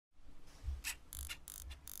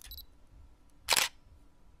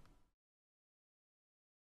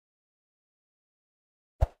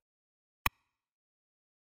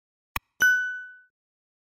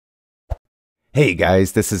Hey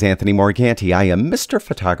guys, this is Anthony Morganti. I am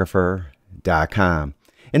MrPhotographer.com.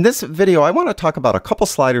 In this video, I want to talk about a couple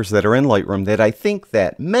sliders that are in Lightroom that I think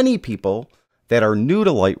that many people that are new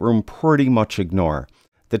to Lightroom pretty much ignore.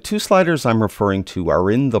 The two sliders I'm referring to are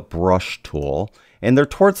in the brush tool, and they're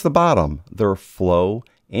towards the bottom. They're flow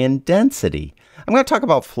and density. I'm going to talk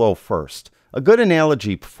about flow first. A good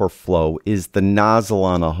analogy for flow is the nozzle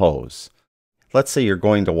on a hose. Let's say you're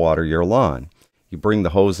going to water your lawn. You bring the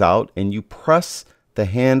hose out and you press the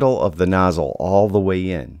handle of the nozzle all the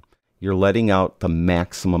way in. You're letting out the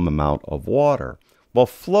maximum amount of water. Well,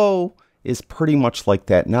 flow is pretty much like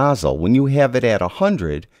that nozzle. When you have it at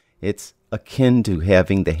 100, it's akin to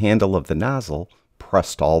having the handle of the nozzle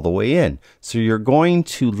pressed all the way in. So you're going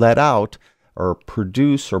to let out or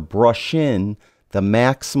produce or brush in the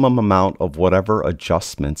maximum amount of whatever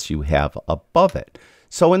adjustments you have above it.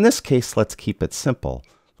 So in this case, let's keep it simple.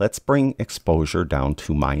 Let's bring exposure down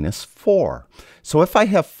to -4. So if I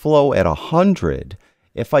have flow at 100,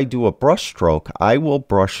 if I do a brush stroke, I will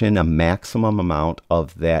brush in a maximum amount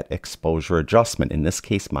of that exposure adjustment, in this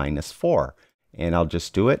case -4. And I'll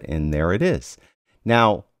just do it, and there it is.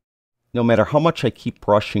 Now, no matter how much I keep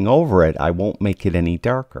brushing over it, I won't make it any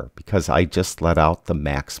darker because I just let out the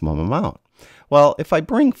maximum amount. Well, if I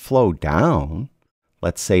bring flow down,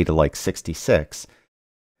 let's say to like 66,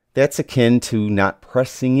 that's akin to not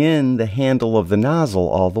pressing in the handle of the nozzle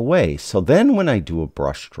all the way. So then when I do a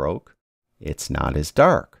brush stroke, it's not as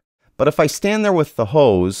dark. But if I stand there with the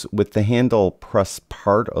hose, with the handle pressed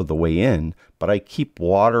part of the way in, but I keep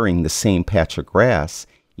watering the same patch of grass,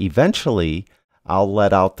 eventually I'll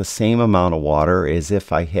let out the same amount of water as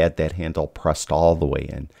if I had that handle pressed all the way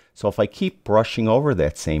in. So if I keep brushing over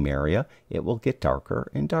that same area, it will get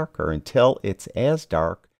darker and darker until it's as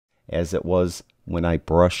dark as it was when I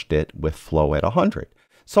brushed it with flow at 100.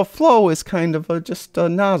 So flow is kind of just a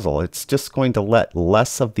nozzle. It's just going to let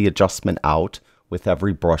less of the adjustment out with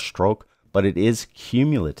every brush stroke, but it is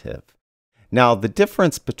cumulative. Now, the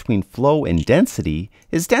difference between flow and density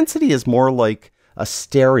is more like a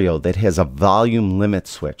stereo that has a volume limit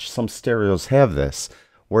switch. Some stereos have this,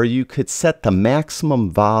 where you could set the maximum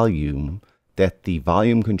volume that the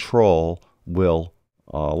volume control will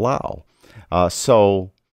allow.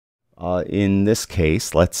 In this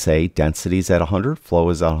case, let's say density is at 100, flow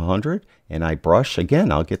is at 100, and I brush,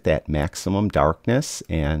 again, I'll get that maximum darkness,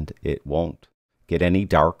 and it won't get any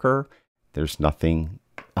darker. There's nothing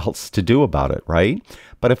else to do about it, right?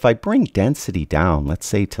 But if I bring density down, let's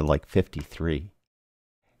say to like 53,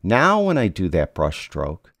 now when I do that brush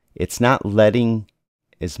stroke, it's not letting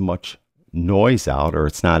as much noise out, or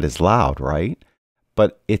it's not as loud, right?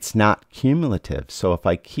 But it's not cumulative. So if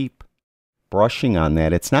I keep brushing on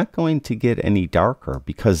that, it's not going to get any darker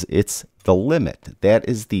because it's the limit. That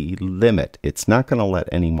is the limit. It's not going to let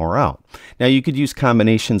any more out. Now you could use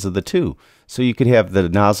combinations of the two. So you could have the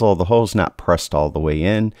nozzle of the hose not pressed all the way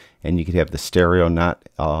in, and you could have the stereo not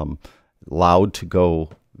loud to go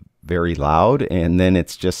very loud, and then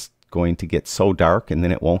it's just going to get so dark and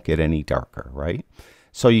then it won't get any darker, right?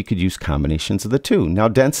 So you could use combinations of the two. Now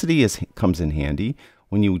density comes in handy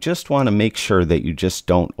when you just want to make sure that you just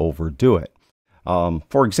don't overdo it.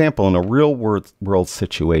 For example, in a real world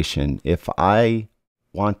situation, if I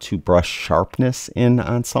want to brush sharpness in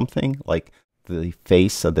on something like the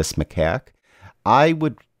face of this macaque, I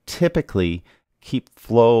would typically keep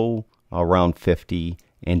flow around 50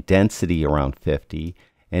 and density around 50.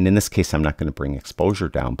 And in this case, I'm not going to bring exposure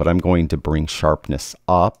down, but I'm going to bring sharpness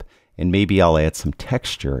up, and maybe I'll add some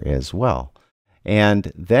texture as well.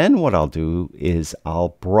 And then what I'll do is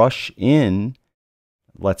I'll brush in,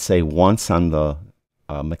 let's say once on the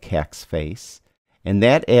macaque's face, and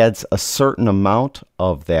that adds a certain amount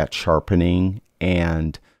of that sharpening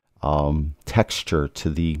and texture to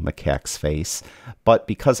the macaque's face. But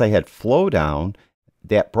because I had flow down,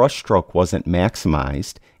 that brush stroke wasn't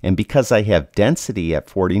maximized, and because I have density at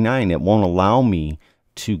 49, it won't allow me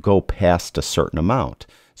to go past a certain amount.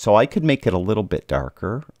 So I could make it a little bit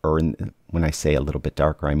darker, or when I say a little bit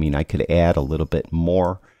darker, I mean I could add a little bit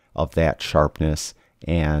more of that sharpness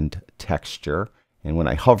and texture. And when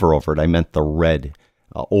I hover over it, I meant the red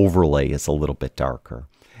overlay is a little bit darker.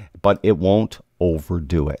 But it won't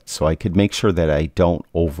overdo it. So I could make sure that I don't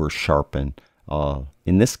over sharpen,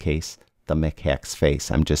 in this case, the macaque's face.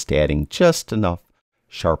 I'm just adding just enough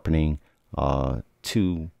sharpening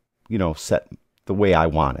to, set the way I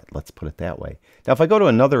want it. Let's put it that way. Now, if I go to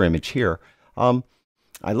another image here,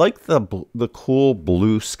 I like the cool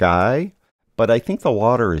blue sky, but I think the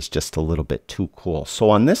water is just a little bit too cool.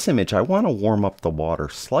 So on this image, I want to warm up the water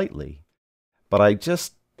slightly, but I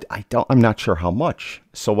just I'm not sure how much.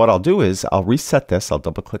 So what I'll do is I'll reset this. I'll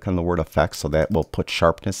double click on the word effects, so that will put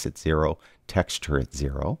sharpness at 0, texture at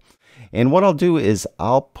 0. And what I'll do is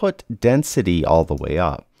I'll put density all the way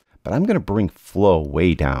up, but I'm going to bring flow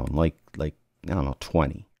way down, like I don't know,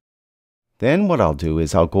 20. Then what I'll do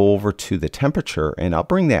is I'll go over to the temperature and I'll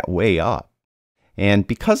bring that way up. And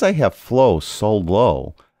because I have flow so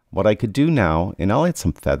low, what I could do now, and I'll add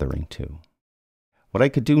some feathering too. What I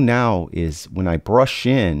could do now is when I brush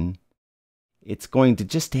in, it's going to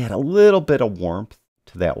just add a little bit of warmth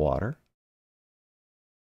to that water.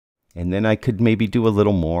 And then I could maybe do a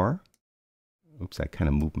little more. Oops, I kind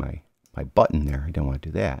of moved my button there. I don't want to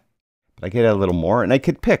do that. But I could add a little more, and I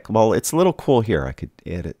could pick, well, it's a little cool here. I could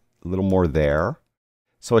add a little more there.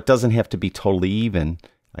 So it doesn't have to be totally even.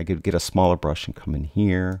 I could get a smaller brush and come in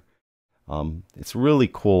here. It's really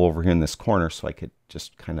cool over here in this corner, so I could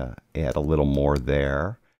just kind of add a little more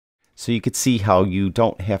there. So you could see how you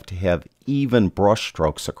don't have to have even brush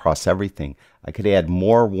strokes across everything. I could add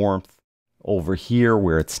more warmth over here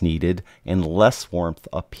where it's needed and less warmth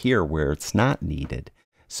up here where it's not needed.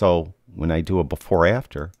 So when I do a before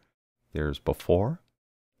after, there's before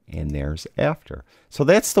and there's after. So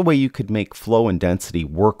that's the way you could make flow and density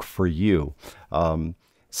work for you.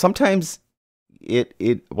 Sometimes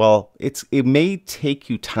it may take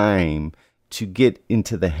you time to get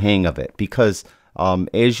into the hang of it, because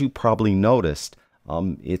as you probably noticed,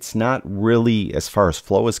 it's not really, as far as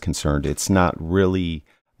flow is concerned, it's not really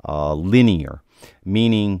linear.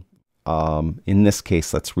 Meaning, in this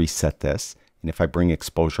case, let's reset this. And if I bring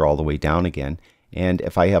exposure all the way down again, and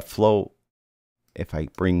if I have flow, if I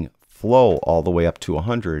bring flow all the way up to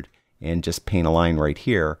 100 and just paint a line right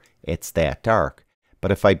here, it's that dark.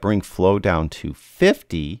 But if I bring flow down to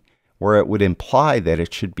 50, where it would imply that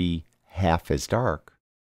it should be half as dark,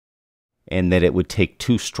 and that it would take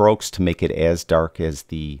 2 strokes to make it as dark as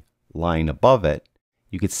the line above it,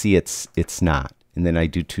 you could see it's not. And then I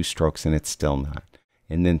do 2 strokes and it's still not.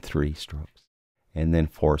 And then 3 strokes. And then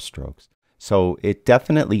 4 strokes. So it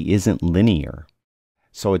definitely isn't linear.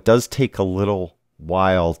 So it does take a little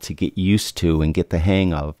while to get used to and get the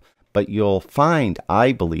hang of. But you'll find,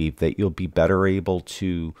 I believe, that you'll be better able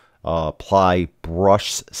to apply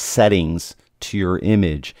brush settings to your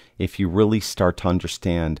image if you really start to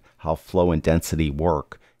understand how flow and density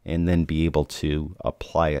work, and then be able to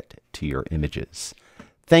apply it to your images.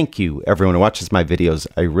 Thank you, everyone who watches my videos.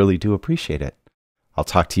 I really do appreciate it. I'll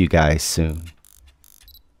talk to you guys soon.